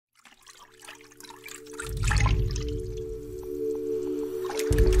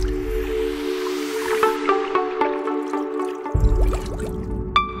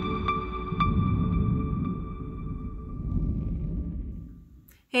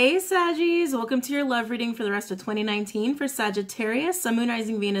Hey Saggies, welcome to your love reading for the rest of 2019 for Sagittarius, Sun, Moon,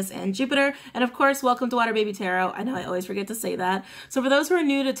 Rising, Venus, and Jupiter. And of course, welcome to WaterBaby Tarot. I know I always forget to say that. So for those who are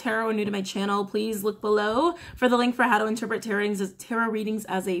new to tarot or new to my channel, please look below for the link for how to interpret tarot readings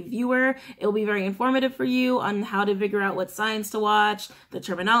as a viewer. It will be very informative for you on how to figure out what signs to watch, the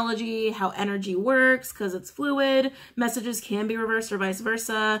terminology, how energy works, because it's fluid. Messages can be reversed or vice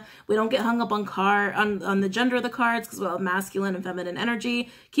versa. We don't get hung up on the gender of the cards because we'll have masculine and feminine energy.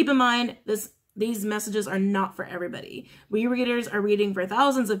 Keep in mind, these messages are not for everybody. We readers are reading for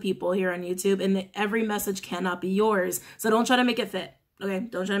thousands of people here on YouTube, and every message cannot be yours. So don't try to make it fit, okay?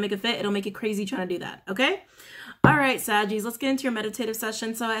 Don't try to make it fit. It'll make you crazy trying to do that, okay? All right, Saggies, let's get into your meditative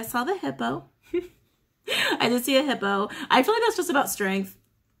session. So I saw the hippo. I did see a hippo. I feel like that's just about strength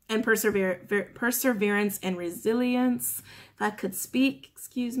and perseverance and resilience. If I could speak,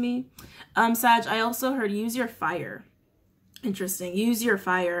 excuse me. Sag, I also heard use your fire. Interesting. Use your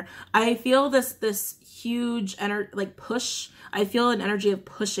fire. I feel this huge push. I feel an energy of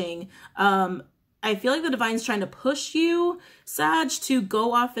pushing. I feel like the divine's trying to push you, Sag, to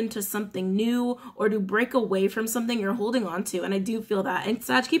go off into something new or to break away from something you're holding on to. And I do feel that. And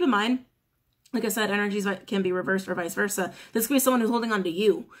Sag, keep in mind, like I said, energies can be reversed or vice versa. This could be someone who's holding on to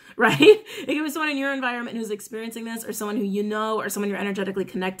you, right? It could be someone in your environment who's experiencing this, or someone who you know, or someone you're energetically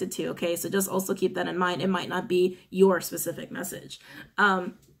connected to, okay? So just also keep that in mind. It might not be your specific message.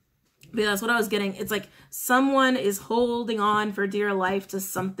 But that's what I was getting. It's like someone is holding on for dear life to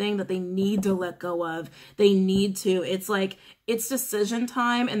something that they need to let go of. They need to. It's like it's decision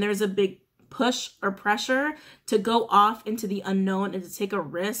time, and there's a big push or pressure to go off into the unknown and to take a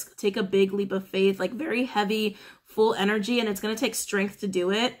risk, take a big leap of faith, like very heavy, full energy. And it's going to take strength to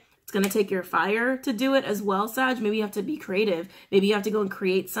do it. It's going to take your fire to do it as well, Sag. Maybe you have to be creative. Maybe you have to go and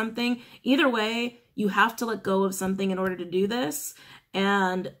create something. Either way, you have to let go of something in order to do this.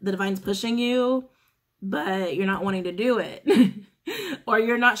 And the divine's pushing you, but you're not wanting to do it. Or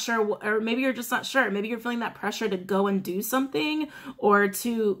you're not sure, or maybe you're just not sure. Maybe you're feeling that pressure to go and do something, or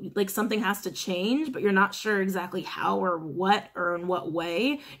to, like, something has to change, but you're not sure exactly how or what or in what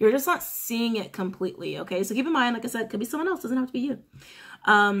way. You're just not seeing it completely, okay? So keep in mind, like I said, it could be someone else. It doesn't have to be you.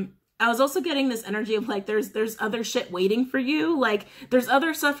 I was also getting this energy of like there's other shit waiting for you. Like there's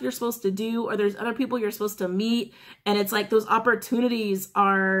other stuff you're supposed to do, or there's other people you're supposed to meet. And it's like those opportunities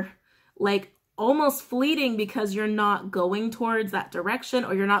are like almost fleeting because you're not going towards that direction,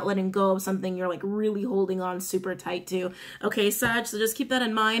 or you're not letting go of something you're like really holding on super tight to. Okay, Sag, so just keep that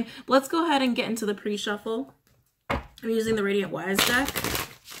in mind. Let's go ahead and get into the pre-shuffle. I'm using the Radiant Wise deck.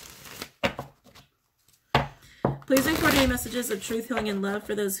 Please record any messages of truth, healing, and love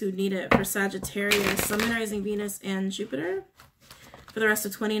for those who need it for Sagittarius, Sun, Moon, Rising, Venus, and Jupiter for the rest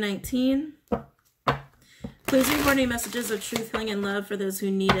of 2019. Please record any messages of truth, healing, and love for those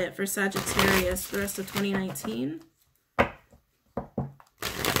who need it for Sagittarius for the rest of 2019.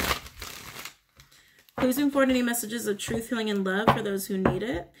 Please record any messages of truth, healing, and love for those who need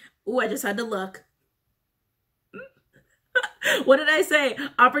it. Oh, I just had to look. What did I say?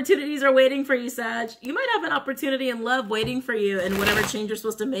 Opportunities are waiting for you, Sag. You might have an opportunity in love waiting for you and whatever change you're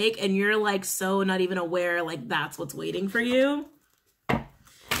supposed to make, and you're like so not even aware like that's what's waiting for you.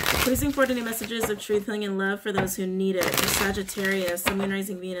 Please bring forward any messages of truth, healing, and love for those who need it for Sagittarius, Sun, Moon,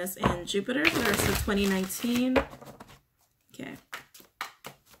 Rising, Venus, and Jupiter for the rest of 2019. Okay.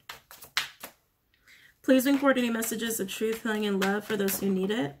 Please bring forward any messages of truth, healing, and love for those who need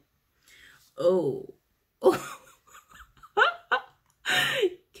it. Oh.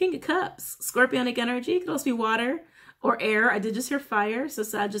 King of Cups, Scorpionic energy. It could also be water or air. I did just hear fire, so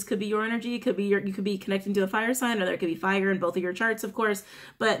Sag, just could be your energy. It could be you could be connecting to a fire sign, or there could be fire in both of your charts, of course.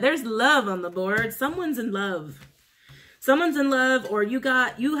 But there's love on the board. Someone's in love. Someone's in love, or you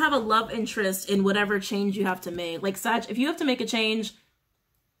have a love interest in whatever change you have to make. Like Sag, if you have to make a change,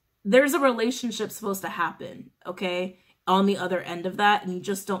 there's a relationship supposed to happen, okay? On the other end of that, and you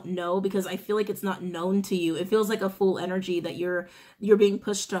just don't know because I feel like it's not known to you. It feels like a full energy that you're being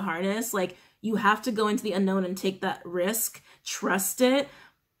pushed to harness. Like you have to go into the unknown and take that risk, trust it,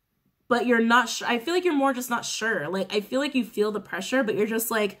 but you're not sure. I feel like you're more just not sure. Like I feel like you feel the pressure, but you're just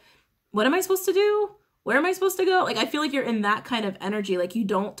like, what am I supposed to do? Where am I supposed to go? Like I feel like you're in that kind of energy. Like you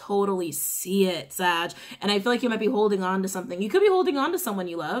don't totally see it, Sag. And I feel like you might be holding on to something. You could be holding on to someone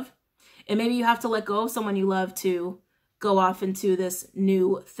you love, and maybe you have to let go of someone you love to go off into this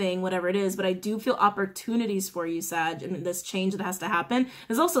new thing, whatever it is. But I do feel opportunities for you, Sag, and this change that has to happen.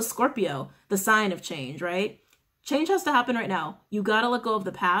 There's also Scorpio, the sign of change, right? Change has to happen right now. You got to let go of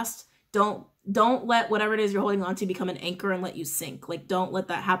the past. Don't let whatever it is you're holding on to become an anchor and let you sink. Like, don't let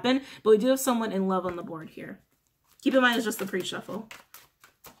that happen. But we do have someone in love on the board here. Keep in mind, it's just the pre-shuffle.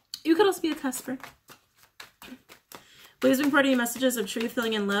 You could also be a cusper. Please report any messages of truth,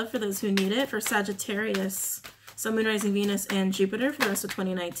 healing, and love for those who need it. For Sagittarius, Sun, Moon, Rising, Venus, and Jupiter for the rest of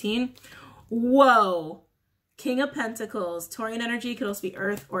 2019. Whoa. King of Pentacles. Taurian energy could also be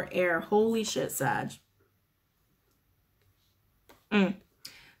earth or air. Holy shit, Sag.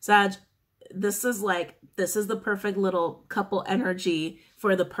 Sag, this is the perfect little couple energy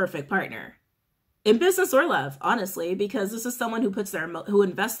for the perfect partner. In business or love, honestly, because this is someone who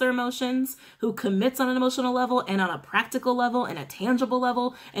invests their emotions, who commits on an emotional level and on a practical level and a tangible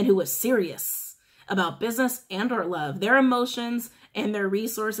level, and who is serious about business and or love. Their emotions and their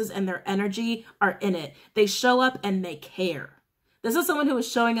resources and their energy are in it. They show up and they care. This is someone who is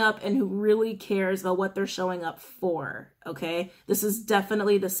showing up and who really cares about what they're showing up for, okay? This is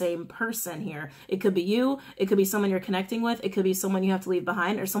definitely the same person here. It could be you, it could be someone you're connecting with, it could be someone you have to leave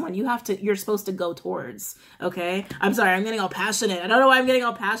behind, or someone you're supposed to go towards, okay? I'm sorry, I'm getting all passionate. I don't know why I'm getting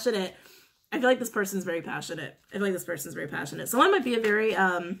all passionate. I feel like this person's very passionate. Someone might be a very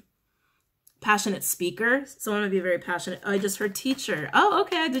passionate speaker. Someone might be a very passionate, oh, I just heard teacher. Oh,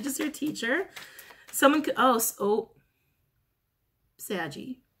 okay, I did just hear teacher. Someone could,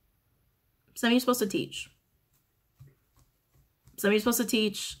 Saggy. Some of you are supposed to teach. Some of you are supposed to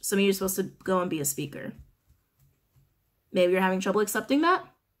teach. Some of you are supposed to go and be a speaker. Maybe you're having trouble accepting that.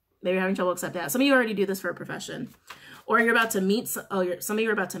 Some of you already do this for a profession. Or you're about to meet, some of you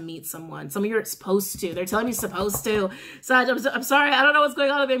are about to meet someone. Some of you are supposed to. They're telling me supposed to. Sag, I'm sorry. I don't know what's going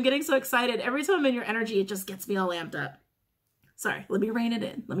on with me. I'm getting so excited. Every time I'm in your energy, it just gets me all amped up. Sorry. Let me rein it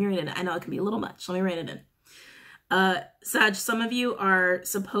in. I know it can be a little much. Let me rein it in. Sag, some of you are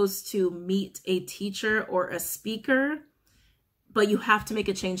supposed to meet a teacher or a speaker, but you have to make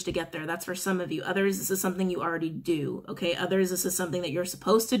a change to get there. That's for some of you. Others, this is something you already do, okay? Others, this is something that you're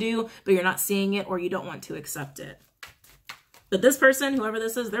supposed to do, but you're not seeing it or you don't want to accept it. But this person, whoever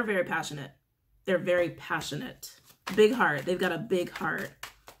this is, they're very passionate. Big heart. They've got a big heart.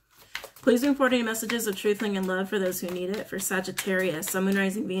 Please bring forward any messages of truth, healing, and love for those who need it. For Sagittarius, Sun, Moon,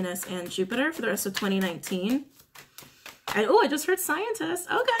 Rising, Venus, and Jupiter for the rest of 2019. I just heard scientist.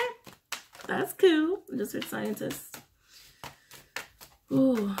 Okay. That's cool. I just heard scientist.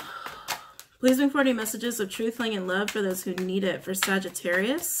 Ooh. Please bring forward any messages of truth, healing, and love for those who need it. For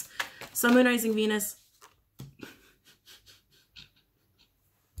Sagittarius, Sun, Moon, Rising, Venus.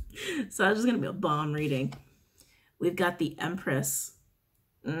 So it's just going to be a bomb reading. We've got the Empress.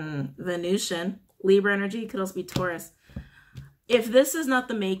 Venusian. Libra energy. Could also be Taurus. If this is not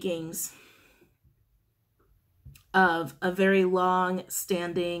the makings of a very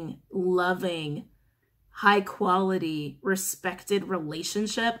long-standing, loving, high-quality, respected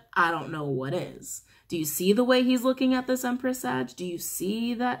relationship, I don't know what is. Do you see the way he's looking at this Empress, Sag? Do you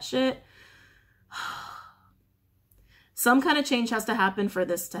see that shit? Some kind of change has to happen for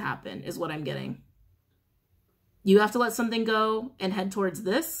this to happen, is what I'm getting. You have to let something go and head towards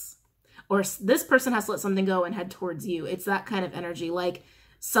this, or this person has to let something go and head towards you. It's that kind of energy. Like,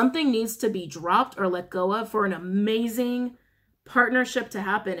 something needs to be dropped or let go of for an amazing partnership to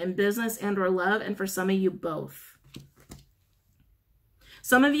happen in business and or love, and for some of you, both.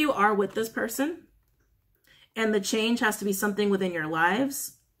 Some of you are with this person, and the change has to be something within your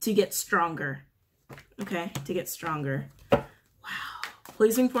lives to get stronger. Okay, to get stronger. Wow.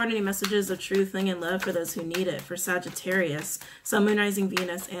 Please bring forward any messages of truth, healing, and love for those who need it. For Sagittarius, Sun, Moon, Rising,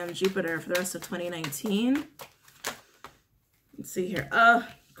 Venus, and Jupiter for the rest of 2019. Let's see here. Of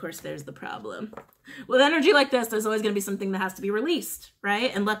course, there's the problem. With energy like this, there's always going to be something that has to be released,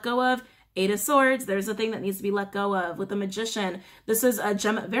 right? And let go of. Eight of Swords, there's a thing that needs to be let go of. With the Magician, this is a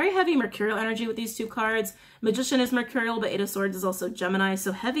very heavy Mercurial energy with these two cards. Magician is Mercurial, but Eight of Swords is also Gemini.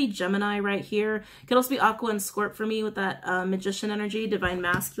 So heavy Gemini right here. Could also be Aqua and Scorp for me with that Magician energy, Divine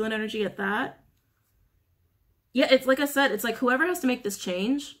Masculine energy at that. Yeah, it's like I said, it's like whoever has to make this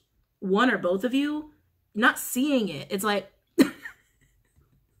change, one or both of you, not seeing it. It's like,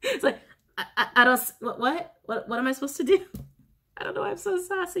 it's like, I don't, what am I supposed to do? I don't know why I'm so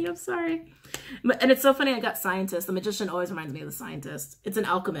sassy. I'm sorry. And it's so funny I got Scientist. The Magician always reminds me of the Scientist. It's an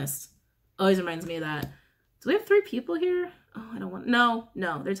alchemist. Always reminds me of that. Do we have 3 people here? Oh, I don't want... No.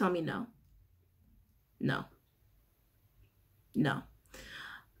 They're telling me no. No.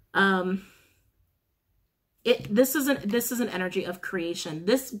 This is an energy of creation.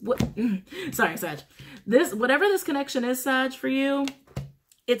 Sorry, Sag. Whatever this connection is, Sag, for you,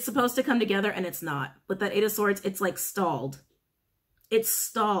 it's supposed to come together and it's not. With that Eight of Swords, it's like stalled. It's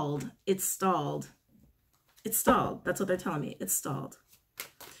stalled. That's what they're telling me. It's stalled.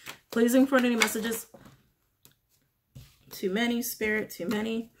 Please bring forward any messages Too many, Spirit, too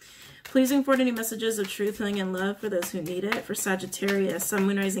many. Please bring forward any messages of truth, healing, and love for those who need it. For Sagittarius, Sun,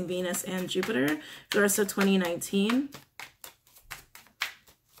 Moon, Rising, Venus, and Jupiter for the rest of 2019.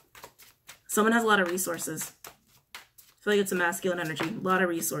 Someone has a lot of resources. I feel like it's a masculine energy. A lot of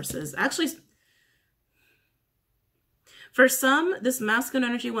resources. Actually, for some, this masculine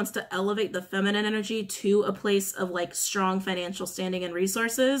energy wants to elevate the feminine energy to a place of like strong financial standing and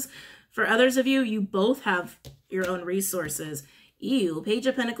resources. For others of you, you both have your own resources. Ew, Page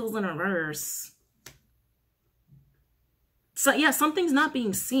of Pentacles in reverse. So yeah, something's not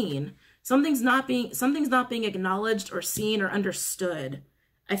being seen. Something's not being acknowledged or seen or understood.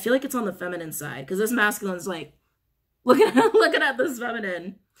 I feel like it's on the feminine side because this masculine's like looking at this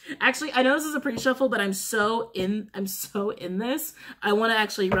feminine. Actually, I know this is a pre-shuffle, but I'm so in this. I want to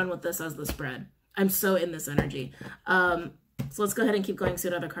actually run with this as the spread. I'm so in this energy. So let's go ahead and keep going, see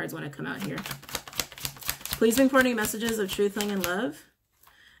what other cards want to come out here. Please bring forward any messages of truth, healing, and love.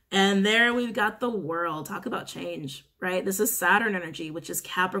 And there we've got the World. Talk about change, right? This is Saturn energy, which is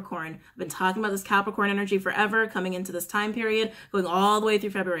Capricorn. I've been talking about this Capricorn energy forever, coming into this time period, going all the way through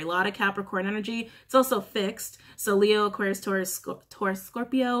February. A lot of Capricorn energy. It's also fixed. So Leo, Aquarius, Taurus,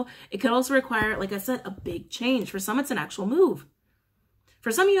 Scorpio. It could also require, like I said, a big change. For some, it's an actual move.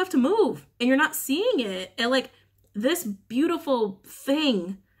 For some, you have to move, and you're not seeing it. And like this beautiful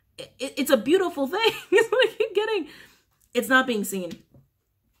thing, it's a beautiful thing. Is what I keep getting. It's not being seen.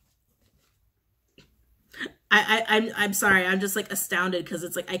 I'm sorry. I'm just like astounded because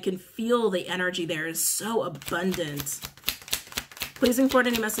it's like I can feel the energy there is so abundant. Please bring forward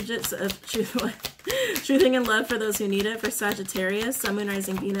any messages of truthing and love for those who need it. For Sagittarius, Sun, Moon,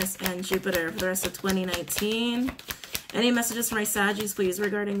 Rising, Venus, and Jupiter for the rest of 2019. Any messages for my Saggies, please,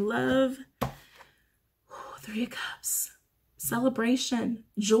 regarding love? Three of Cups. Celebration.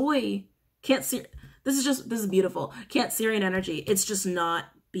 Joy. Can't see. This is beautiful. Can't see an energy. It's just not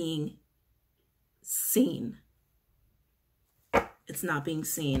being seen. It's not being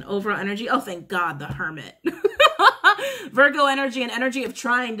seen. Overall energy. Oh, thank God, the Hermit. Virgo energy and energy of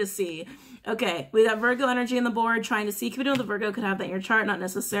trying to see. Okay, we got Virgo energy on the board, trying to see. Could we know the Virgo could have that in your chart? Not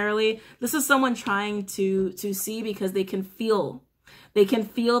necessarily. This is someone trying to see because they can feel. They can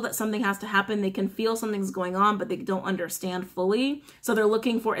feel that something has to happen. They can feel something's going on, but they don't understand fully. So they're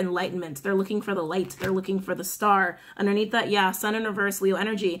looking for enlightenment. They're looking for the light. They're looking for the star. Underneath that, yeah, Sun in reverse, Leo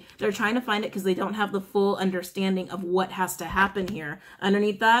energy. They're trying to find it because they don't have the full understanding of what has to happen here.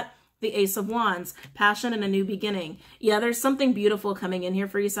 Underneath that, the Ace of Wands, passion and a new beginning. Yeah, there's something beautiful coming in here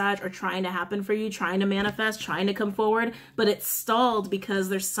for you, Sag, or trying to happen for you, trying to manifest, trying to come forward, but it's stalled because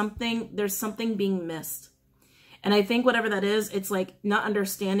there's something being missed. And I think whatever that is, it's like not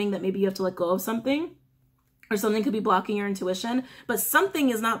understanding that maybe you have to let go of something, or something could be blocking your intuition, but something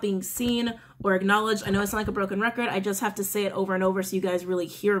is not being seen or acknowledged. I know it's not like a broken record. I just have to say it over and over so you guys really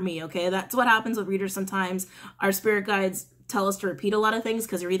hear me, okay? That's what happens with readers sometimes. Our spirit guides tell us to repeat a lot of things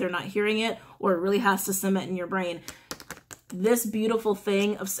because you're either not hearing it or it really has to cement in your brain. This beautiful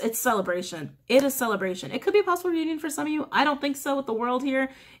thing, it's celebration. It is celebration. It could be a possible reunion for some of you. I don't think so with the World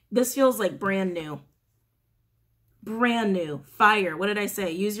here. This feels like brand new. Brand new. Fire. What did I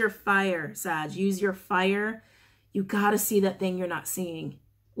say? Use your fire, Sag. Use your fire. You got to see that thing you're not seeing.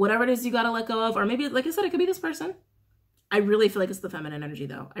 Whatever it is you got to let go of. Or maybe, like I said, it could be this person. I really feel like it's the feminine energy,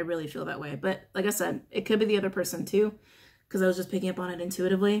 though. I really feel that way. But like I said, it could be the other person, too. Because I was just picking up on it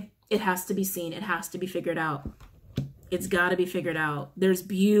intuitively. It has to be seen. It has to be figured out. It's got to be figured out. There's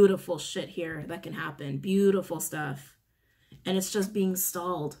beautiful shit here that can happen. Beautiful stuff. And it's just being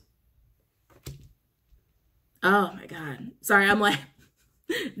stalled. Oh my God. Sorry, I'm like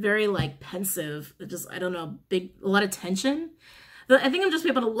very like pensive. Just, I don't know, a lot of tension. I think I'm just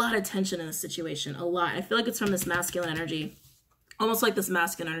picking up a lot of tension in this situation. A lot. I feel like it's from this masculine energy. Almost like this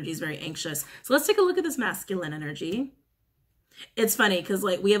masculine energy is very anxious. So let's take a look at this masculine energy. It's funny because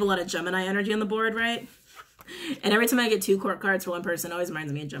like we have a lot of Gemini energy on the board, right? And every time I get two court cards for one person, it always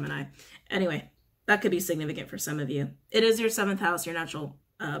reminds me of Gemini. Anyway, that could be significant for some of you. It is your 7th house, your natural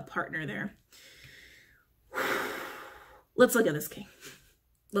partner there. Let's look at this king.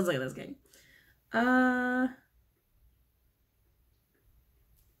 Let's look at this king.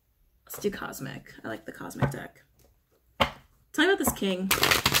 Let's do cosmic. I like the cosmic deck. Tell me about this king. Tell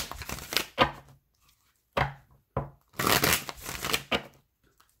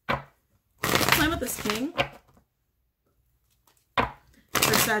me about this king.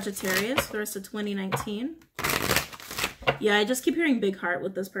 For Sagittarius for the rest of 2019. Yeah, I just keep hearing big heart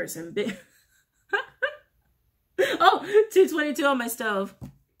with this person. Big. Oh, 222 on my stove.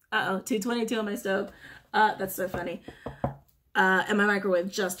 Uh-oh, 222 on my stove. That's so funny. And my microwave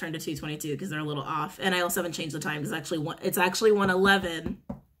just turned to 222 because they're a little off. And I also haven't changed the time because it's actually 1:11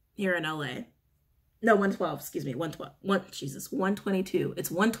 here in LA. No, 1:12, excuse me, 122. It's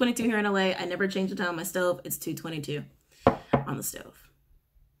 1:22 here in LA. I never changed the time on my stove. It's 2:22 on the stove.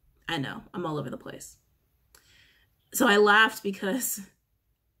 I know, I'm all over the place. So I laughed because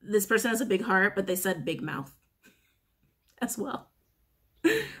this person has a big heart, but they said big mouth as well.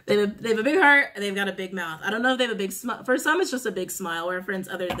 They have a big heart and they've got a big mouth. I don't know if they have a big smile. For some, it's just a big smile. Where for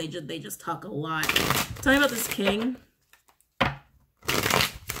others, they just talk a lot. Tell me about this king. Tell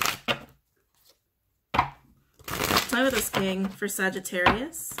me about this king for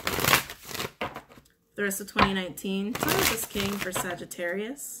Sagittarius. The rest of 2019. Tell me about this king for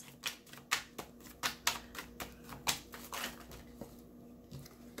Sagittarius.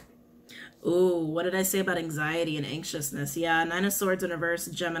 Ooh, what did I say about anxiety and anxiousness? Yeah, Nine of Swords in reverse,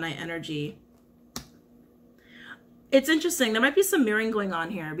 Gemini energy. It's interesting. There might be some mirroring going on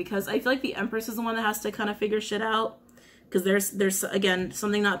here because I feel like the Empress is the one that has to kind of figure shit out because there's again,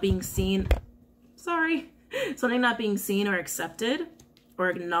 something not being seen. Sorry. Something not being seen or accepted or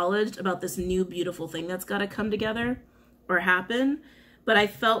acknowledged about this new beautiful thing that's got to come together or happen. But I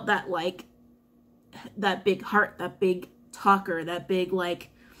felt that like that big heart, that big talker, that big like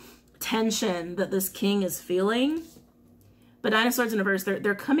tension that this king is feeling. But Nine of Swords in reverse,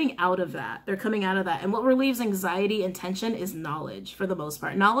 they're coming out of that. They're coming out of that. And what relieves anxiety and tension is knowledge for the most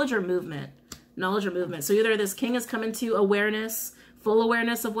part. Knowledge or movement. Knowledge or movement. So either this king has come into awareness, full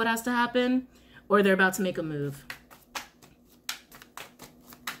awareness of what has to happen, or they're about to make a move.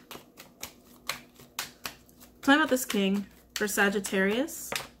 Tell me about this king for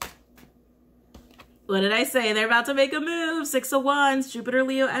Sagittarius. What did I say? They're about to make a move. Six of Wands, Jupiter,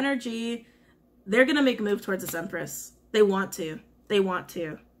 Leo energy. They're going to make a move towards this Empress. They want to. They want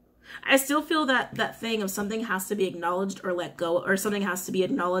to. I still feel that thing of something has to be acknowledged or let go, or something has to be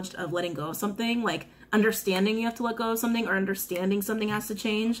acknowledged of letting go of something, like understanding you have to let go of something, or understanding something has to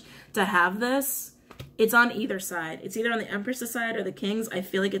change to have this. It's on either side. It's either on the Empress's side or the King's. I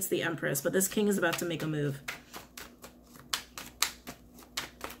feel like it's the Empress, but this King is about to make a move.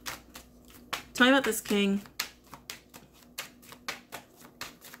 Tell me about this king.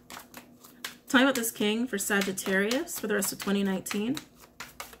 Tell me about this king for Sagittarius for the rest of 2019.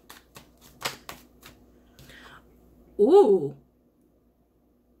 Ooh.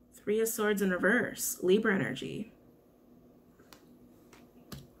 Three of Swords in reverse. Libra energy.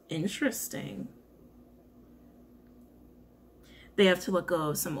 Interesting. They have to let go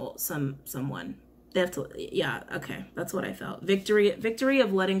of someone. They have to, yeah, okay, that's what I felt. Victory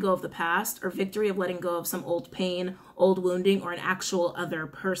of letting go of the past, or victory of letting go of some old pain, old wounding, or an actual other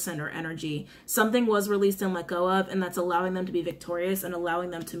person or energy. Something was released and let go of, and that's allowing them to be victorious and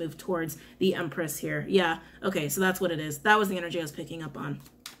allowing them to move towards the Empress here. Yeah, okay, so that's what it is. That was the energy I was picking up on.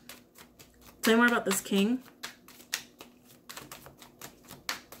 Tell me more about this king.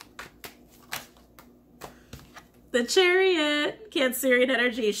 The Chariot, Cancerian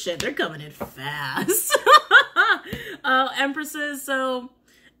energy. Shit, they're coming in fast. Empresses, so,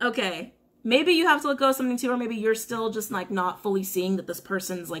 okay. Maybe you have to let go of something too, or maybe you're still just like not fully seeing that this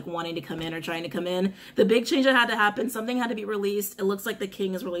person's like wanting to come in or trying to come in. The big change that had to happen, something had to be released. It looks like the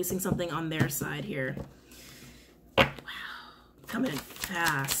king is releasing something on their side here. Wow, coming in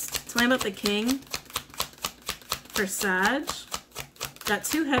fast. Tell me about the king for Sag. Got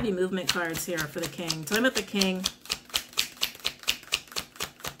two heavy movement cards here for the king. Tell me about the king.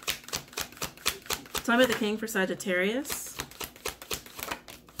 Tell me about the king for Sagittarius.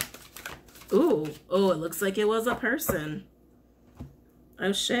 Ooh, oh, it looks like it was a person.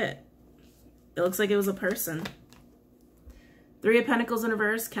 Oh shit. It looks like it was a person. Three of Pentacles in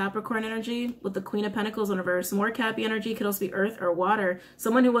reverse, Capricorn energy with the Queen of Pentacles in reverse. More Cappy energy, could also be earth or water.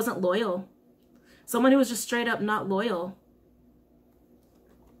 Someone who wasn't loyal. Someone who was just straight up not loyal.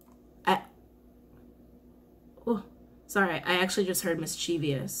 Oh, sorry, I actually just heard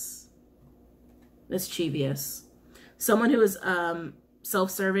mischievous. Mischievous. Someone who was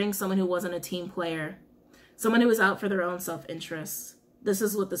self-serving, someone who wasn't a team player, someone who was out for their own self-interest. This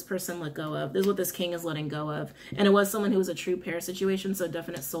is what this person let go of. This is what this king is letting go of. And it was someone who was a true pair situation, so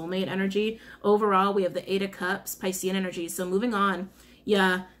definite soulmate energy. Overall, we have the Eight of Cups, Piscean energy. So moving on.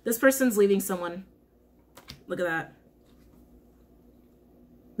 Yeah, this person's leaving someone. Look at that.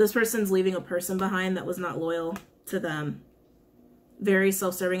 This person's leaving a person behind that was not loyal to them. Very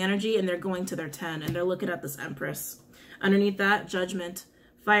self-serving energy, and they're going to their 10, and they're looking at this Empress. Underneath that, Judgment.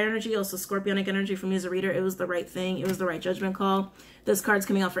 Fire energy, also Scorpionic energy from me as a reader. It was the right thing. It was the right judgment call. This card's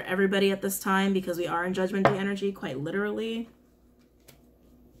coming out for everybody at this time because we are in Judgment Day energy, quite literally.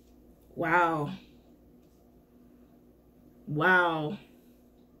 Wow. Wow.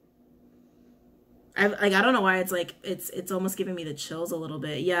 I don't know why it's like, it's almost giving me the chills a little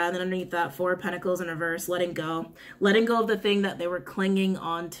bit. Yeah, and then underneath that, 4 of Pentacles in reverse, letting go. Letting go of the thing that they were clinging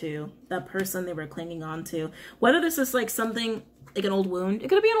on to. That person they were clinging on to. Whether this is like something, like an old wound. It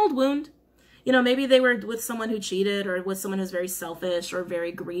could be an old wound. You know, maybe they were with someone who cheated or with someone who's very selfish or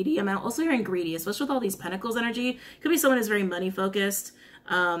very greedy. I'm also hearing greedy, especially with all these Pentacles energy. It could be someone who's very money focused.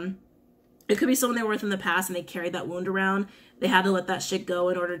 It could be someone they were with in the past and they carried that wound around. They had to let that shit go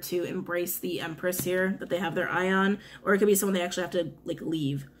in order to embrace the Empress here that they have their eye on. Or it could be someone they actually have to like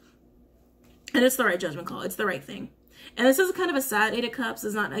leave. And it's the right judgment call. It's the right thing. And this is kind of a sad 8 of Cups.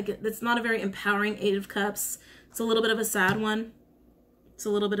 It's not a very empowering 8 of Cups. It's a little bit of a sad one. It's a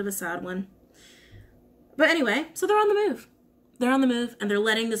little bit of a sad one. But anyway, so they're on the move. They're on the move and they're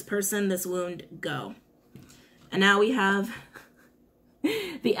letting this person, this wound go. And now we have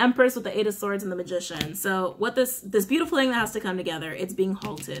the Empress with the 8 of Swords and the Magician. So what this beautiful thing that has to come together, it's being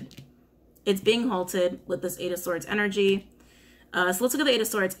halted. It's being halted with this 8 of Swords energy. So let's look at the 8 of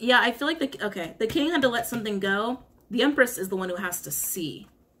Swords. Yeah, I feel like the King had to let something go. The Empress is the one who has to see.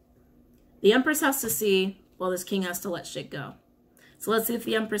 The Empress has to see while this King has to let shit go. So let's see if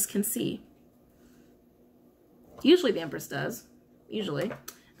the Empress can see. Usually the Empress does. Usually. I'm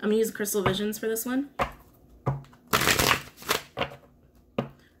going to use Crystal Visions for this one.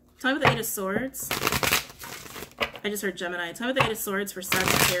 Time with the 8 of Swords. I just heard Gemini. Time with the 8 of Swords for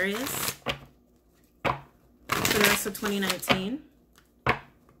Sagittarius. For the rest of 2019.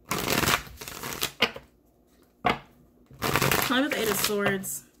 Time with the 8 of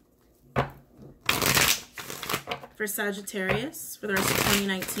Swords for Sagittarius for the rest of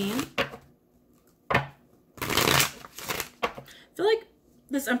 2019. I feel like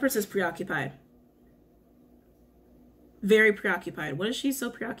this Empress is preoccupied. Very preoccupied. What is she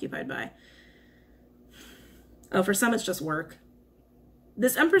so preoccupied by? Oh, for some it's just work.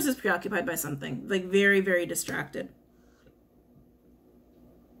 This Empress is preoccupied by something. Like very, very distracted.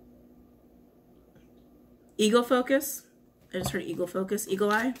 Ego focus. I just heard ego focus.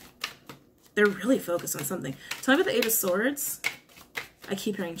 Eagle eye. They're really focused on something. Tell me about the 8 of Swords. I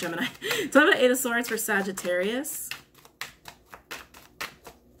keep hearing Gemini. Tell me about the 8 of Swords for Sagittarius.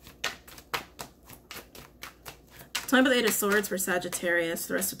 Tell me about the 8 of Swords for Sagittarius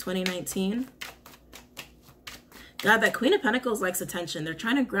the rest of 2019. God, that Queen of Pentacles likes attention. They're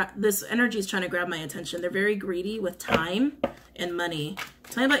trying to grab, this energy is trying to grab my attention. They're very greedy with time and money.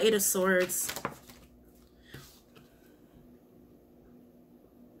 Tell me about 8 of Swords.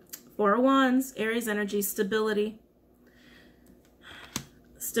 4 of Wands, Aries energy, stability.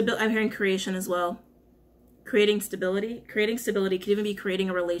 I'm hearing creation as well. Creating stability. Creating stability could even be creating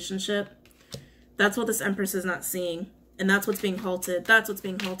a relationship. That's what this Empress is not seeing. And that's what's being halted. That's what's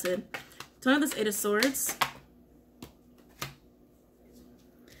being halted. Tell me this 8 of Swords.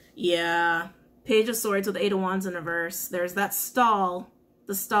 Yeah. Page of Swords with 8 of Wands in reverse. There's that stall.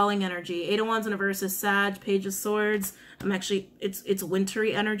 The stalling energy. 8 of Wands in reverse is Sag. Page of Swords. It's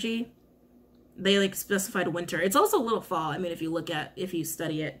wintry energy. They like specified winter. It's also a little fall. I mean, if you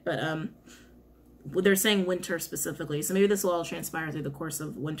study it, but they're saying winter specifically. So maybe this will all transpire through the course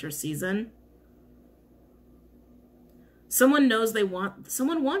of winter season. Someone knows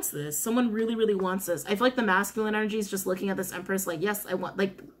someone wants this. Someone really, really wants this. I feel like the masculine energy is just looking at this Empress like, yes, I want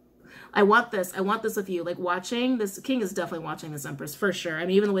this. I want this with you. Like watching this King is definitely watching this Empress for sure. I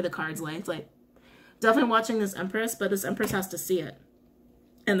mean, even the way the cards lay, it's like definitely watching this Empress, but this Empress has to see it.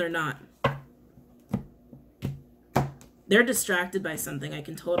 And they're not. They're distracted by something. I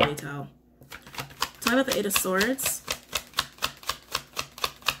can totally tell. Talk about the 8 of Swords.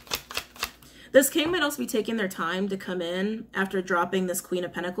 This King might also be taking their time to come in after dropping this Queen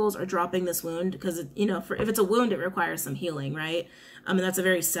of Pentacles or dropping this wound because, you know, if it's a wound, it requires some healing, right? And that's a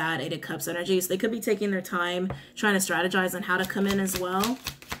very sad 8 of Cups energy. So they could be taking their time trying to strategize on how to come in as well,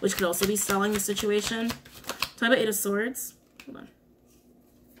 which could also be stalling the situation. Talk about 8 of Swords. Hold on.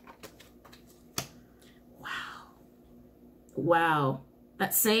 Wow. Wow.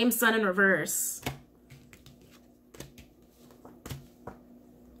 That same Sun in reverse.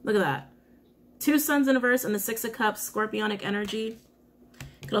 Look at that. 2 suns in reverse and the 6 of Cups, scorpionic energy.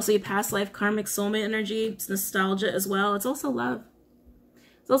 It could also be past life, karmic soulmate energy. It's nostalgia as well. It's also love.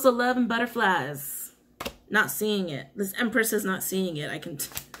 It's also love and butterflies. Not seeing it. This Empress is not seeing it. I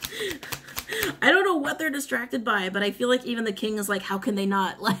don't know what they're distracted by, but I feel like even the King is like, how can they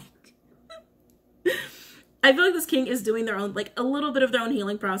not? Like, I feel like this king is doing their own, like a little bit of their own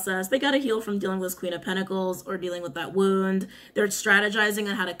healing process. They got to heal from dealing with this Queen of Pentacles or dealing with that wound. They're strategizing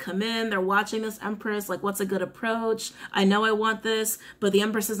on how to come in. They're watching this Empress, like what's a good approach? I know I want this, but the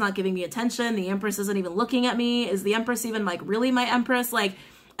Empress is not giving me attention. The Empress isn't even looking at me. Is the Empress even like really my Empress? Like,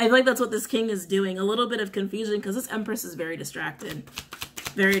 I feel like that's what this king is doing. A little bit of confusion because this Empress is very distracted.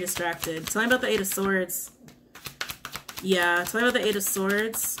 Very distracted. Tell me about the Eight of Swords. Yeah, tell me about the Eight of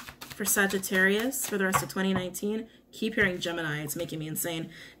Swords. For Sagittarius for the rest of 2019. Keep hearing Gemini. It's making me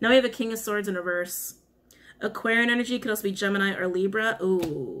insane. Now we have a King of Swords in reverse. Aquarian energy could also be Gemini or Libra.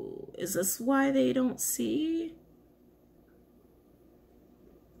 Ooh, is this why they don't see?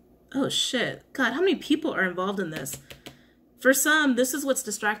 Oh shit. God, how many people are involved in this? For some, this is what's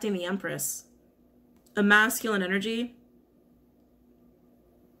distracting the Empress. A masculine energy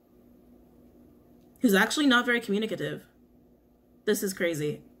who's actually not very communicative. This is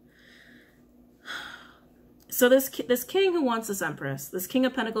crazy. So this king who wants this Empress, this King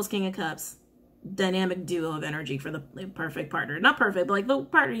of Pentacles, King of Cups, dynamic duo of energy for the perfect partner. Not perfect, but like the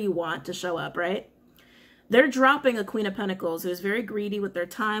partner you want to show up, right? They're dropping a Queen of Pentacles who is very greedy with their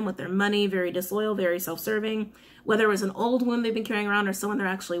time, with their money, very disloyal, very self-serving. Whether it was an old wound they've been carrying around or someone they're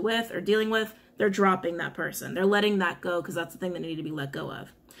actually with or dealing with, they're dropping that person. They're letting that go because that's the thing that need to be let go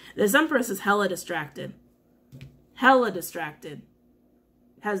of. This Empress is hella distracted. Hella distracted.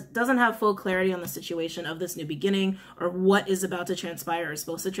 Doesn't have full clarity on the situation of this new beginning or what is about to transpire or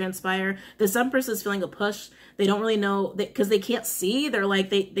supposed to transpire. This Empress is feeling a push. They don't really know, because they can't see. They're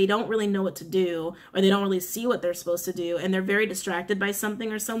like, they don't really know what to do, or they don't really see what they're supposed to do. And they're very distracted by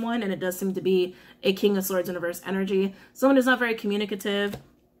something or someone. And it does seem to be a King of Swords in reverse energy. Someone who's not very communicative.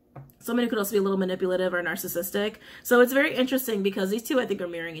 Someone who could also be a little manipulative or narcissistic. So it's very interesting because these two, I think, are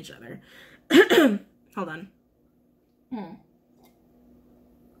mirroring each other. Hold on.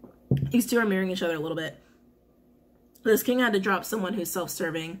 These two are mirroring each other a little bit. This king had to drop someone who's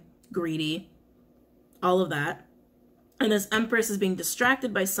self-serving, greedy, all of that. And this Empress is being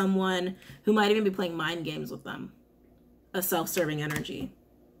distracted by someone who might even be playing mind games with them. A self-serving energy.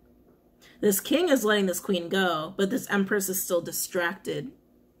 This king is letting this queen go, but this Empress is still distracted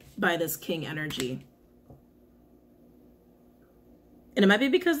by this king energy. And it might be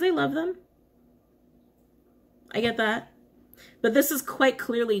because they love them. I get that. But this is quite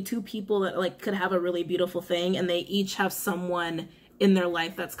clearly two people that like could have a really beautiful thing, and they each have someone in their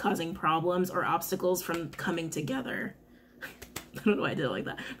life that's causing problems or obstacles from coming together. I don't know why I did it like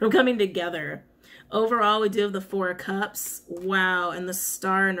that. From coming together. Overall, we do have the Four of Cups. Wow, and the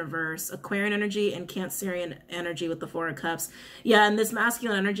Star in reverse. Aquarian energy and Cancerian energy with the Four of Cups. Yeah, and this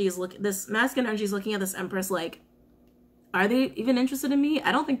masculine energy is looking at this Empress like, are they even interested in me?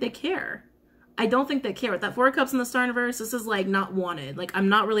 I don't think they care. I don't think they care. With that Four of Cups and the Star in reverse, this is like not wanted. Like, I'm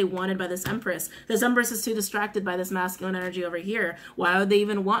not really wanted by this Empress. This Empress is too distracted by this masculine energy over here. Why would they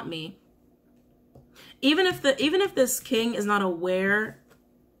even want me? Even if this king is not aware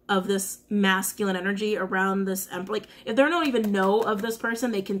of this masculine energy around this Empress, like if they don't even know of this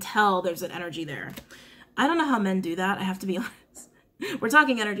person, they can tell there's an energy there. I don't know how men do that. I have to be honest. We're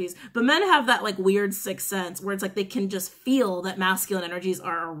talking energies, but men have that like weird sixth sense where it's like they can just feel that masculine energies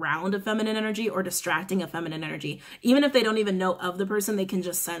are around a feminine energy or distracting a feminine energy. Even if they don't even know of the person, they can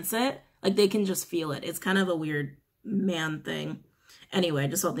just sense it. Like they can just feel it. It's kind of a weird man thing. Anyway, I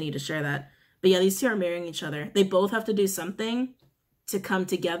just felt the need to share that. But yeah, these two are marrying each other. They both have to do something to come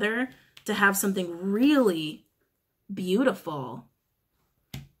together to have something really beautiful.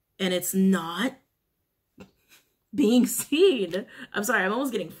 And it's not being seen. I'm sorry, I'm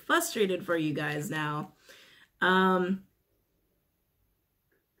almost getting frustrated for you guys now.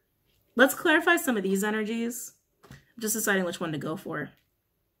 Let's clarify some of these energies. I'm just deciding which one to go for.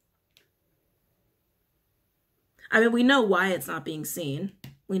 I mean, we know why it's not being seen.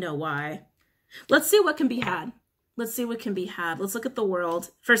 We know why. Let's see what can be had. Let's see what can be had. Let's look at the world.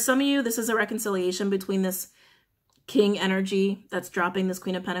 For some of you, this is a reconciliation between this king energy that's dropping this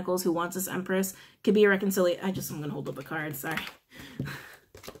Queen of Pentacles who wants this Empress. Could be a reconciliation. I'm going to hold up a card. Sorry.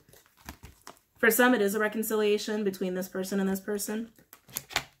 For some, it is a reconciliation between this person and this person.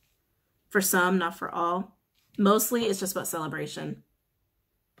 For some, not for all. Mostly, it's just about celebration.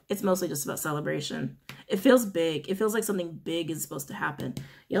 It's mostly just about celebration. It feels big. It feels like something big is supposed to happen.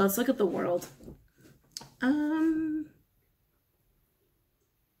 Yeah, let's look at the world. I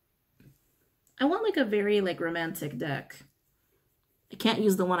want like a very like romantic deck. I can't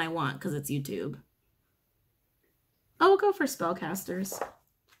use the one I want because it's YouTube. Oh, we'll go for spellcasters.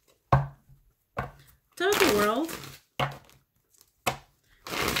 Tell us the world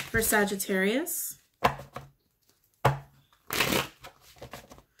for Sagittarius.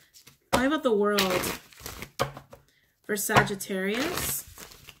 Why about the world for Sagittarius.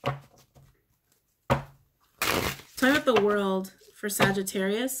 Talking about the world for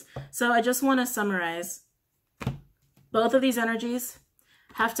Sagittarius. So I just want to summarize. Both of these energies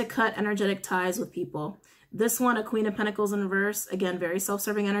have to cut energetic ties with people. This one, a Queen of Pentacles in reverse. Again, very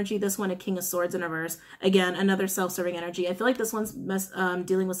self-serving energy. This one, a King of Swords in reverse. Again, another self-serving energy. I feel like this one's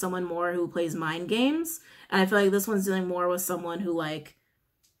dealing with someone more who plays mind games. And I feel like this one's dealing more with someone who, like,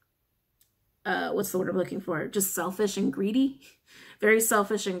 what's the word I'm looking for? Just selfish and greedy. Very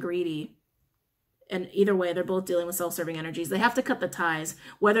selfish and greedy. And either way, they're both dealing with self-serving energies. They have to cut the ties,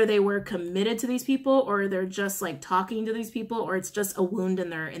 whether they were committed to these people or they're just like talking to these people, or it's just a wound in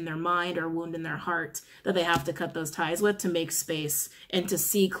their mind or a wound in their heart that they have to cut those ties with to make space and to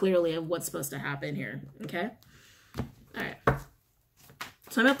see clearly of what's supposed to happen here. Okay. All right.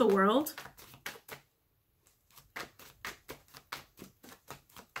 So I'm at the world.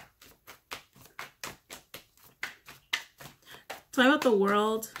 So I'm at the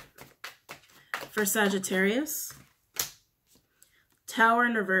world for Sagittarius. Tower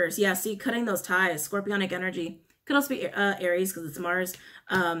in reverse. Yeah, see, cutting those ties. Scorpionic energy. Could also be Aries because it's Mars.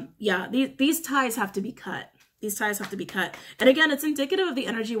 Yeah, these ties have to be cut. These ties have to be cut. And again, it's indicative of the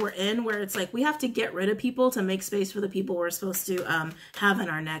energy we're in, where it's like we have to get rid of people to make space for the people we're supposed to have in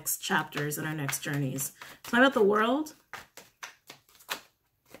our next chapters and our next journeys. So I'm at the world.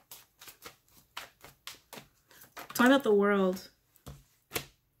 So I'm at the world.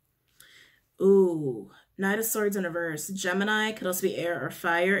 Ooh, Knight of Swords in reverse. Gemini, could also be air or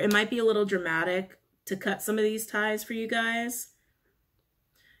fire. It might be a little dramatic to cut some of these ties for you guys.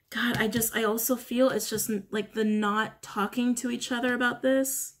 God, I also feel it's just like the not talking to each other about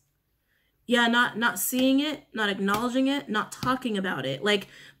this. Yeah, not seeing it, not acknowledging it, not talking about it. Like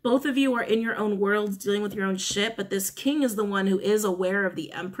both of you are in your own worlds dealing with your own shit, but this king is the one who is aware of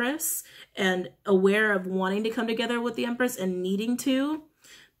the Empress and aware of wanting to come together with the Empress and needing to,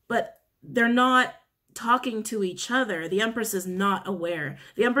 but they're not talking to each other. The Empress is not aware.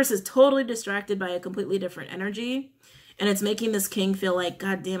 The Empress is totally distracted by a completely different energy. And it's making this king feel like,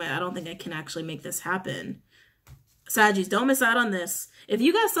 God damn it, I don't think I can actually make this happen. Saggies, don't miss out on this. If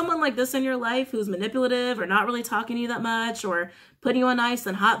you got someone like this in your life who's manipulative or not really talking to you that much or putting you on ice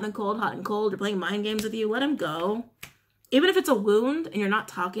and hot and cold, or playing mind games with you, let them go. Even if it's a wound and you're not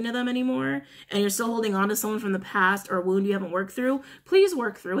talking to them anymore and you're still holding on to someone from the past or a wound you haven't worked through, please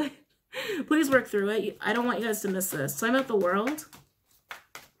work through it. Please work through it. I don't want you guys to miss this. So I'm at the world.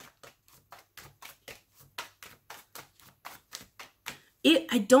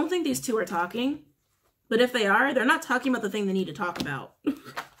 I don't think these two are talking, but if they are, they're not talking about the thing they need to talk about.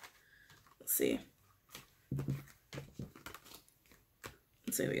 Let's see.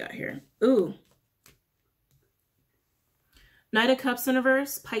 Let's see what we got here. Ooh. Knight of Cups in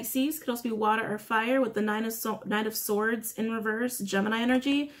reverse. Pisces. Could also be water or fire with the Knight of Swords in reverse. Gemini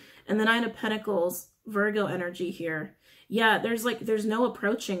energy. And the Nine of Pentacles, Virgo energy here. Yeah, there's no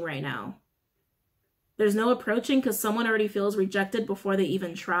approaching right now. There's no approaching because someone already feels rejected before they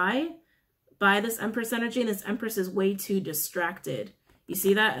even try by this Empress energy, and this Empress is way too distracted. You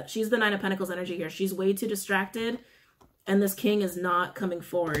see that? She's the Nine of Pentacles energy here. She's way too distracted, and this king is not coming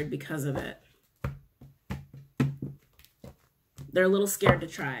forward because of it. They're a little scared to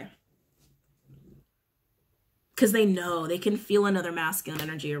try. Because they know, they can feel another masculine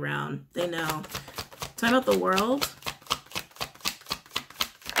energy around. They know. Time out the world.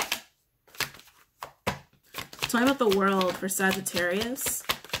 Time out the world for Sagittarius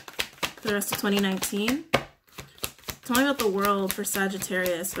for the rest of 2019. Time out the world for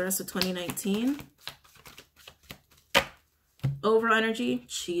Sagittarius for the rest of 2019. Over energy,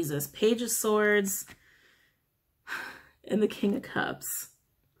 Jesus. Page of Swords and the King of Cups.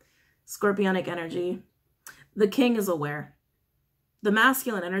 Scorpionic energy. The king is aware. The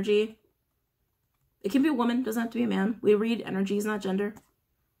masculine energy, it can be a woman, doesn't have to be a man. We read energies, not gender.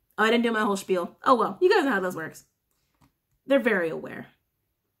 Oh, I didn't do my whole spiel. Oh, well, you guys know how this works. They're very aware.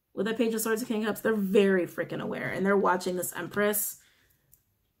 With that Page of Swords and King of Cups, they're very freaking aware. And they're watching this Empress.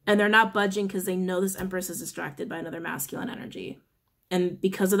 And they're not budging because they know this Empress is distracted by another masculine energy. And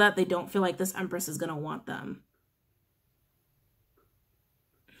because of that, they don't feel like this Empress is going to want them.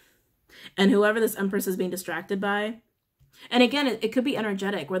 And whoever this Empress is being distracted by, and again, it could be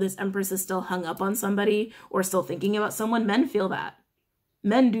energetic where this Empress is still hung up on somebody or still thinking about someone. Men feel that.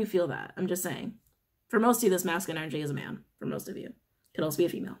 Men do feel that. I'm just saying. For most of you, this masculine energy is a man. For most of you. Could also be a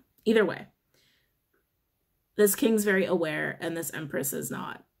female. Either way. This king's very aware and this Empress is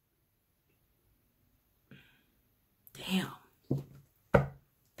not. Damn.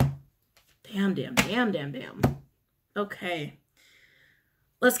 Damn. Okay.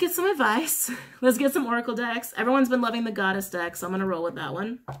 let's get some advice. Let's get some oracle decks. Everyone's been loving the goddess deck, so I'm gonna roll with that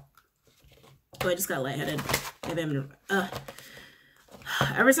one. Oh, I just got lightheaded. Maybe I'm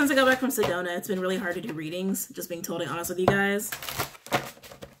ever since I got back from Sedona, it's been really hard to do readings, just being totally honest with you guys.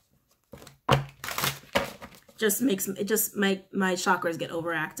 My chakras get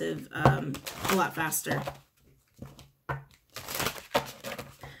overactive a lot faster.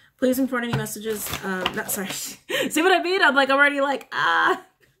 Please report any messages. Sorry. See what I mean? I'm already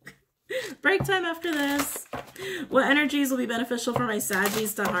break time after this. What energies will be beneficial for my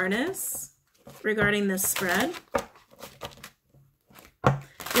Saggies to harness regarding this spread?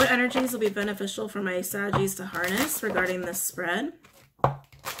 What energies will be beneficial for my Saggies to harness regarding this spread?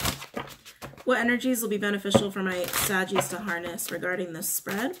 What energies will be beneficial for my Saggies to harness regarding this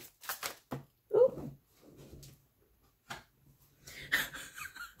spread? Ooh.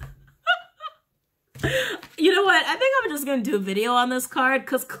 You know what? I think I'm just going to do a video on this card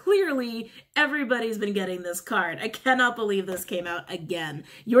because clearly everybody's been getting this card. I cannot believe this came out again.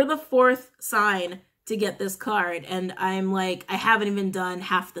 You're the 4th sign to get this card, and I'm I haven't even done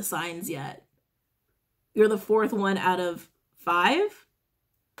half the signs yet. You're the 4th one out of 5?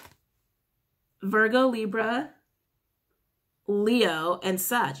 Virgo, Libra, Leo, and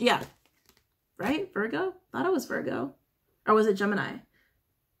Sag. Yeah. Right? Virgo? Thought it was Virgo. Or was it Gemini?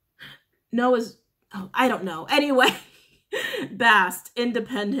 No, it was... Oh, I don't know. Anyway. Bast,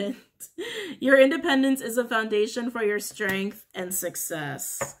 independent. Your independence is a foundation for your strength and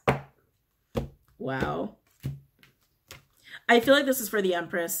success. Wow. I feel like this is for the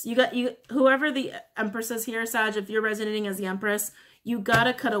Empress. Whoever the Empress is here, Sag, if you're resonating as the Empress, you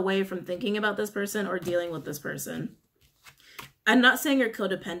gotta cut away from thinking about this person or dealing with this person. I'm not saying you're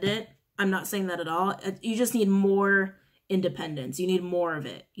codependent. I'm not saying that at all. You just need more independence. You need more of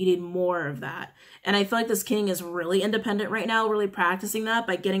it. You need more of that. And I feel like this king is really independent right now, really practicing that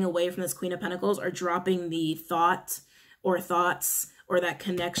by getting away from this Queen of Pentacles or dropping the thoughts or that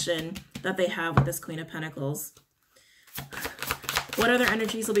connection that they have with this Queen of Pentacles. What other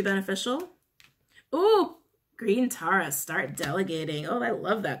energies will be beneficial? Ooh, Green Tara, start delegating. Oh, I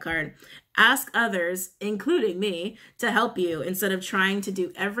love that card. Ask others, including me, to help you instead of trying to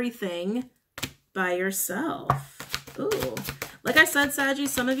do everything by yourself. Ooh. Like I said, Saggy,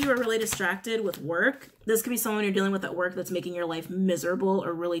 some of you are really distracted with work. This could be someone you're dealing with at work that's making your life miserable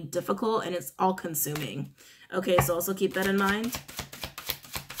or really difficult, and it's all consuming. Okay, so also keep that in mind.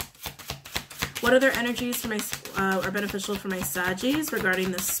 What other energies for my are beneficial for my Saggies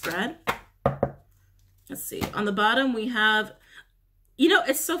regarding this spread? Let's see. On the bottom, we have, you know,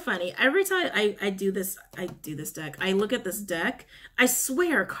 it's so funny. Every time I do this deck, I look at this deck, I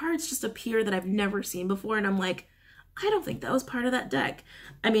swear cards just appear that I've never seen before. And I'm like, I don't think that was part of that deck.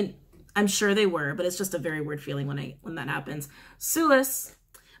 I mean, I'm sure they were, but it's just a very weird feeling when that happens. Sulis,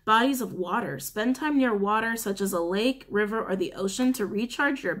 bodies of water. Spend time near water, such as a lake, river, or the ocean to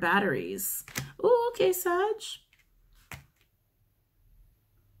recharge your batteries. Ooh, okay, Sag.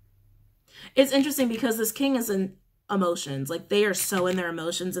 It's interesting because this king is in emotions. Like, they are so in their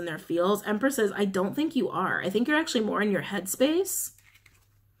emotions and their feels. Empress says, I don't think you are. I think you're actually more in your headspace.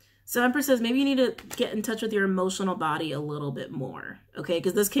 So Empress says, maybe you need to get in touch with your emotional body a little bit more. Okay,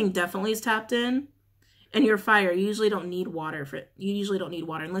 because this king definitely is tapped in. And you're fire. You usually don't need water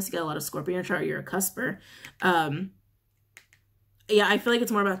unless you got a lot of Scorpio in your chart or you're a cusper. Yeah, I feel like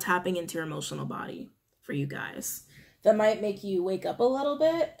it's more about tapping into your emotional body for you guys. That might make you wake up a little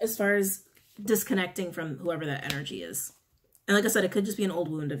bit as far as disconnecting from whoever that energy is. And like I said, it could just be an old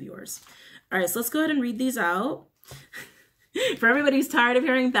wound of yours. All right, so let's go ahead and read these out. For everybody who's tired of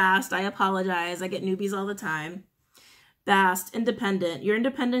hearing Bast, I apologize. I get newbies all the time. Bast, independent. Your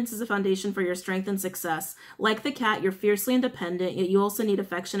independence is a foundation for your strength and success. Like the cat, you're fiercely independent, yet you also need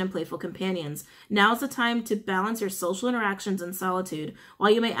affection and playful companions. Now is the time to balance your social interactions and solitude.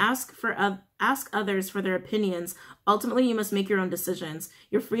 While you may ask others for their opinions, ultimately you must make your own decisions.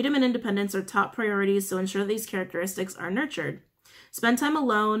 Your freedom and independence are top priorities, so ensure these characteristics are nurtured. Spend time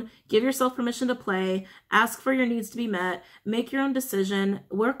alone, give yourself permission to play, ask for your needs to be met, make your own decision,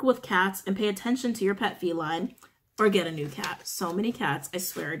 work with cats, and pay attention to your pet feline. Or get a new cat. So many cats, I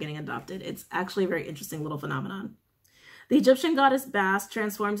swear, are getting adopted. It's actually a very interesting little phenomenon. The Egyptian goddess Bast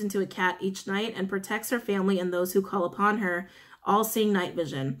transforms into a cat each night and protects her family and those who call upon her, all-seeing night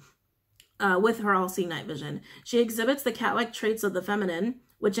vision. With her all-seeing night vision. She exhibits the cat-like traits of the feminine,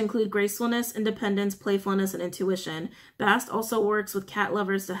 which include gracefulness, independence, playfulness, and intuition. Bast also works with cat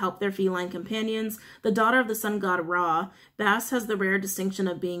lovers to help their feline companions. The daughter of the sun god Ra, Bast has the rare distinction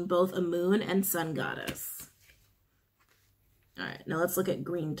of being both a moon and sun goddess. All right, now let's look at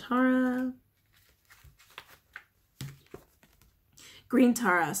Green Tara. Green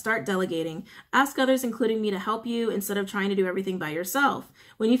Tara, start delegating. Ask others, including me, to help you instead of trying to do everything by yourself.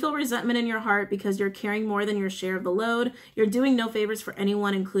 When you feel resentment in your heart because you're carrying more than your share of the load, you're doing no favors for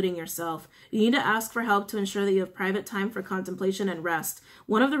anyone, including yourself. You need to ask for help to ensure that you have private time for contemplation and rest.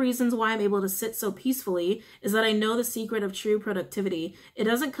 One of the reasons why I'm able to sit so peacefully is that I know the secret of true productivity. It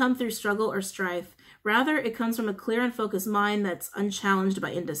doesn't come through struggle or strife. Rather, it comes from a clear and focused mind that's unchallenged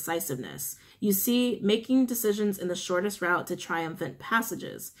by indecisiveness. You see, making decisions in the shortest route to triumphant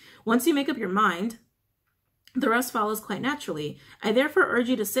passages. Once you make up your mind, the rest follows quite naturally. I therefore urge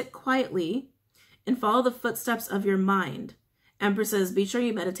you to sit quietly and follow the footsteps of your mind. Empress says, be sure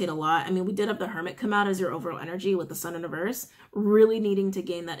you meditate a lot. I mean, we did have the Hermit come out as your overall energy with the Sun in reverse, really needing to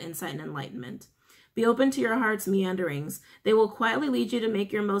gain that insight and enlightenment. Be open to your heart's meanderings. They will quietly lead you to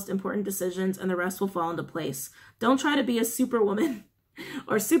make your most important decisions, and the rest will fall into place. Don't try to be a superwoman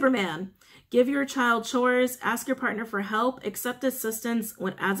or Superman. Give your child chores, ask your partner for help, accept assistance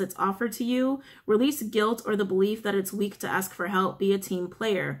as it's offered to you, release guilt or the belief that it's weak to ask for help, be a team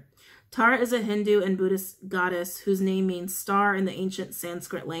player. Tara is a Hindu and Buddhist goddess whose name means star in the ancient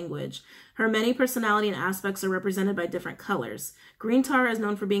Sanskrit language. Her many personality and aspects are represented by different colors. Green Tara is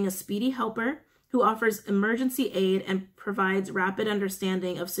known for being a speedy helper who offers emergency aid and provides rapid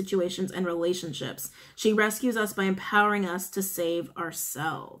understanding of situations and relationships. She rescues us by empowering us to save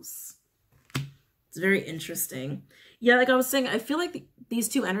ourselves. It's very interesting. Yeah, like I was saying, I feel like these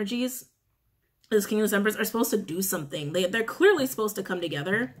two energies, this King and this Empress, are supposed to do something. They're clearly supposed to come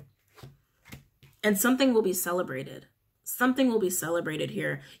together, and something will be celebrated. Something will be celebrated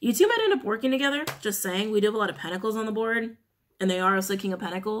here. You two might end up working together, just saying. We do have a lot of Pentacles on the board, and they are also King of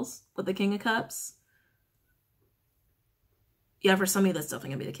Pentacles with the King of Cups. Yeah, for some of you, that's definitely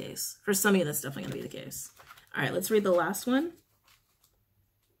going to be the case. For some of you, that's definitely going to be the case. All right, let's read the last one.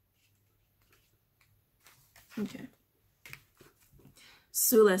 Okay.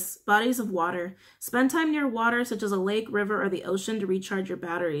 Sulis, bodies of water. Spend time near water such as a lake, river, or the ocean to recharge your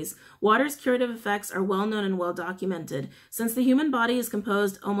batteries. Water's curative effects are well known and well documented. Since the human body is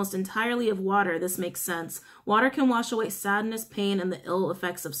composed almost entirely of water, this makes sense. Water can wash away sadness, pain, and the ill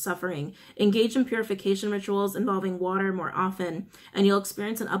effects of suffering. Engage in purification rituals involving water more often, and you'll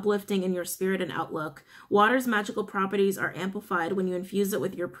experience an uplifting in your spirit and outlook. Water's magical properties are amplified when you infuse it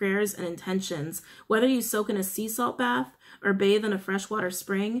with your prayers and intentions. Whether you soak in a sea salt bath or bathe in a freshwater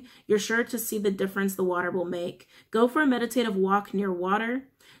spring, you're sure to see the difference the water will make. Go for a meditative walk near water.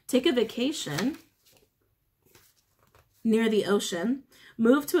 Take a vacation near the ocean.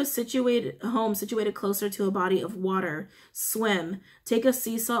 Move to a home situated closer to a body of water. Swim. Take a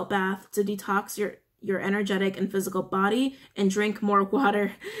sea salt bath to detox your energetic and physical body, and drink more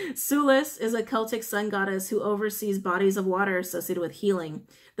water. Sulis is a Celtic sun goddess who oversees bodies of water associated with healing.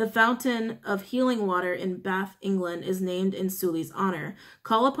 The fountain of healing water in Bath, England is named in Suli's honor.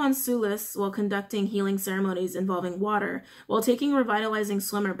 Call upon Sulis while conducting healing ceremonies involving water, while taking a revitalizing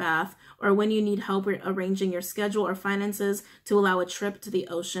swim or bath, or when you need help arranging your schedule or finances to allow a trip to the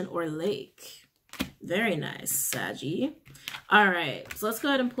ocean or lake. Very nice, Saggy. All right, so let's go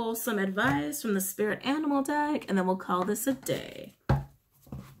ahead and pull some advice from the Spirit Animal deck, and then we'll call this a day.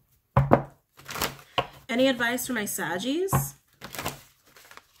 Any advice for my Saggies?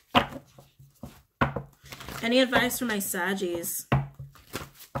 Any advice for my Saggies?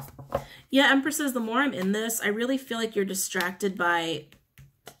 Yeah, Empress says, the more I'm in this, I really feel like you're distracted by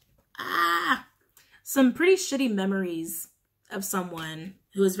some pretty shitty memories of someone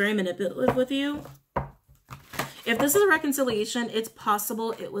who is very manipulative with you. If this is a reconciliation, it's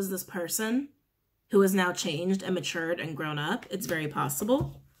possible it was this person who has now changed and matured and grown up. It's very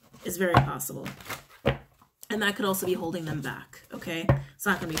possible. It's very possible. And that could also be holding them back, okay? It's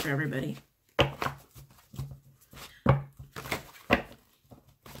not going to be for everybody.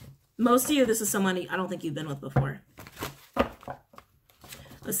 Most of you, this is someone I don't think you've been with before.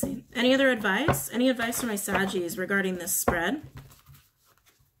 Let's see. Any other advice? Any advice for my Saggies regarding this spread?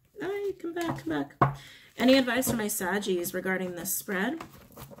 Ay, come back, come back. Any advice for my Saggies regarding this spread?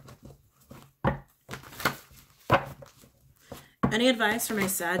 Any advice for my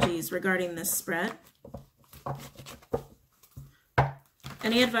Saggies regarding this spread?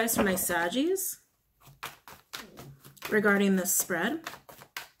 Any advice for my Saggies regarding this spread?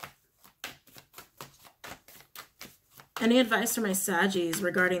 Any advice for my Saggies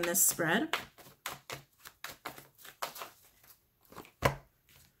regarding this spread?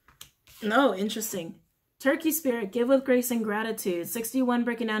 No, interesting. Turkey Spirit, give with grace and gratitude. 61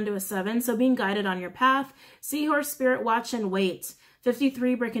 breaking down to a 7, so being guided on your path. Seahorse Spirit, watch and wait.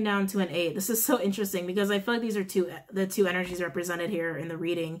 53 breaking down to an 8. This is so interesting because I feel like these are the two energies represented here in the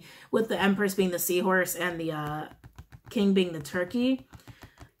reading, with the Empress being the seahorse and the king being the turkey.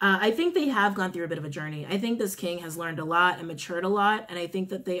 I think they have gone through a bit of a journey. I think this king has learned a lot and matured a lot, and I think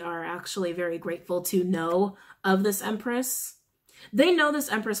that they are actually very grateful to know of this Empress. They know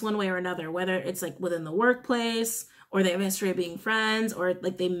this Empress one way or another, whether it's like within the workplace, or they have a history of being friends, or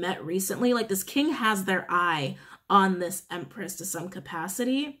like they met recently. Like this king has their eye on this Empress to some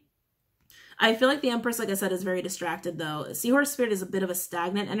capacity. I feel like the Empress, like I said, is very distracted though. Seahorse spirit is a bit of a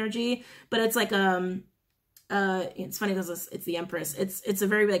stagnant energy, but it's like it's funny because it's the Empress. It's a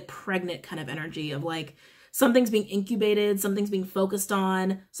very like pregnant kind of energy of like something's being incubated, something's being focused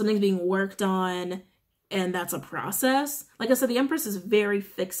on, something's being worked on, and that's a process. Like I said, the Empress is very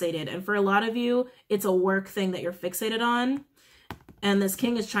fixated, and for a lot of you, it's a work thing that you're fixated on. And this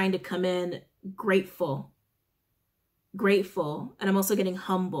king is trying to come in grateful, and I'm also getting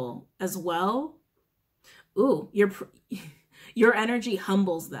humble as well. Ooh, your energy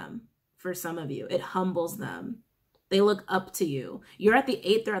humbles them. For some of you, it humbles them. They look up to you. You're at the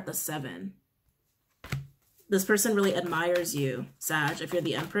 8, they're at the 7. This person really admires you, Sag. If you're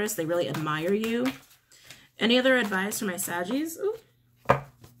the Empress, they really admire you. Any other advice for my Saggies? Ooh.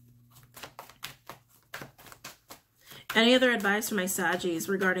 Any other advice for my Saggies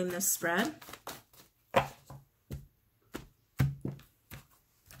regarding this spread?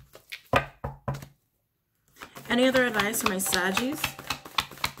 Any other advice for my Saggies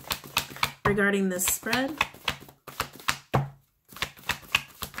regarding this spread?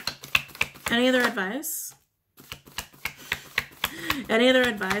 Any other advice? Any other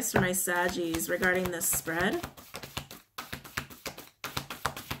advice for my Saggies regarding this spread?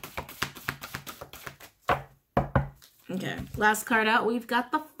 Okay, last card out, we've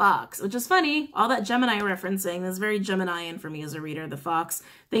got the Fox, which is funny. All that Gemini referencing is very Geminian for me as a reader, the Fox.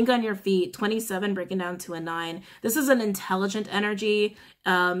 Think on your feet, 27 breaking down to a 9. This is an intelligent energy.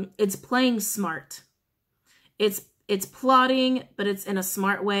 It's playing smart. It's plotting, but it's in a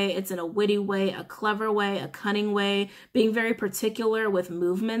smart way. It's in a witty way, a clever way, a cunning way, being very particular with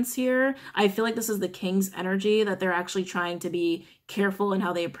movements here. I feel like this is the king's energy, that they're actually trying to be careful in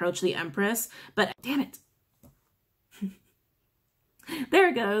how they approach the Empress. But damn it. There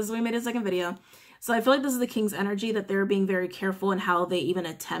it goes. We made a second video. So I feel like this is the king's energy, that they're being very careful in how they even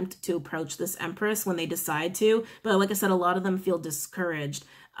attempt to approach this Empress when they decide to. But like I said, a lot of them feel discouraged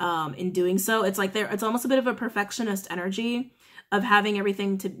in doing so. It's like it's almost a bit of a perfectionist energy of having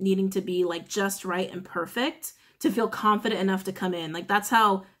everything needing to be like just right and perfect to feel confident enough to come in. Like that's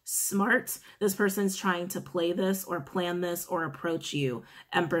how smart this person's trying to play this or plan this or approach you,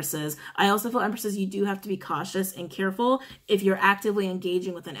 Empresses. I also feel, Empresses, you do have to be cautious and careful if you're actively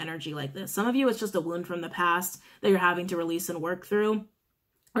engaging with an energy like this. Some of you, it's just a wound from the past that you're having to release and work through,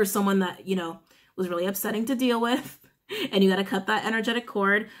 or someone that, you know, was really upsetting to deal with and you got to cut that energetic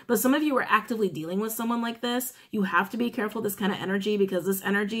cord. But some of you are actively dealing with someone like this. You have to be careful with this kind of energy, because this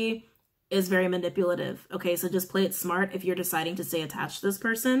energy is very manipulative. Okay, so just play it smart if you're deciding to stay attached to this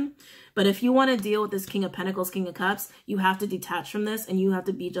person. But if you want to deal with this King of Pentacles, King of Cups, you have to detach from this, and you have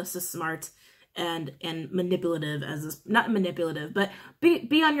to be just as smart and manipulative as this, not manipulative, but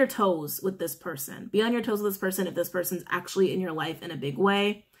be on your toes with this person. Be on your toes with this person if this person's actually in your life in a big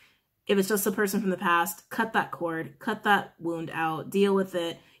way. If it's just a person from the past, cut that cord, cut that wound out, deal with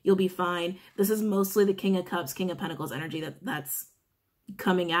it. You'll be fine. This is mostly the King of Cups, King of Pentacles energy that's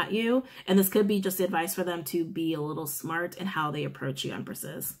coming at you, and this could be just the advice for them to be a little smart in how they approach you,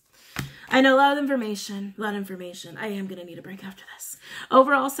 Empresses. I know, a lot of information. I am gonna need a break after this.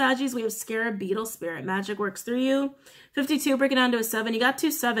 Overall, Saggies, we have Scarab Beetle Spirit. Magic works through you. 52, break it down to a 7. You got 2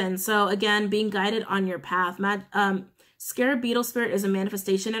 7s. So again, being guided on your path. Scarab Beetle Spirit is a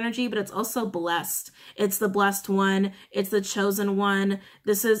manifestation energy, but it's also blessed. It's the blessed one. It's the chosen one.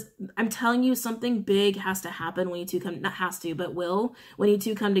 This is, I'm telling you, something big has to happen when you two come, not has to, but will, when you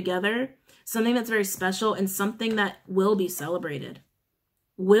two come together. Something that's very special and something that will be celebrated.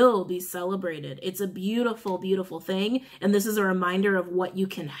 Will be celebrated. It's a beautiful, beautiful thing. And this is a reminder of what you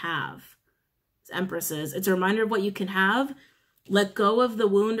can have. Empresses, it's a reminder of what you can have. Let go of the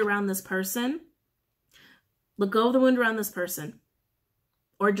wound around this person. Let go of the wound around this person,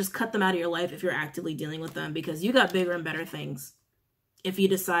 or just cut them out of your life if you're actively dealing with them, because you got bigger and better things if you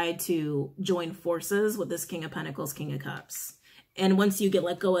decide to join forces with this King of Pentacles, King of Cups. And once you get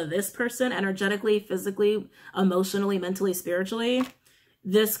let go of this person energetically, physically, emotionally, mentally, spiritually,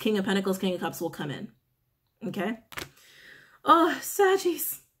 this King of Pentacles, King of Cups will come in. Okay? Oh,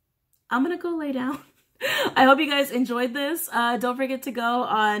 Saggies, I'm going to go lay down. I hope you guys enjoyed this. Don't forget to go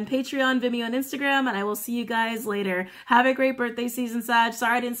on Patreon, Vimeo, and Instagram, and I will see you guys later. Have a great birthday season, Sag.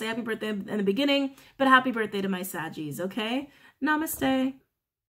 Sorry I didn't say happy birthday in the beginning, but happy birthday to my Saggies, okay? Namaste.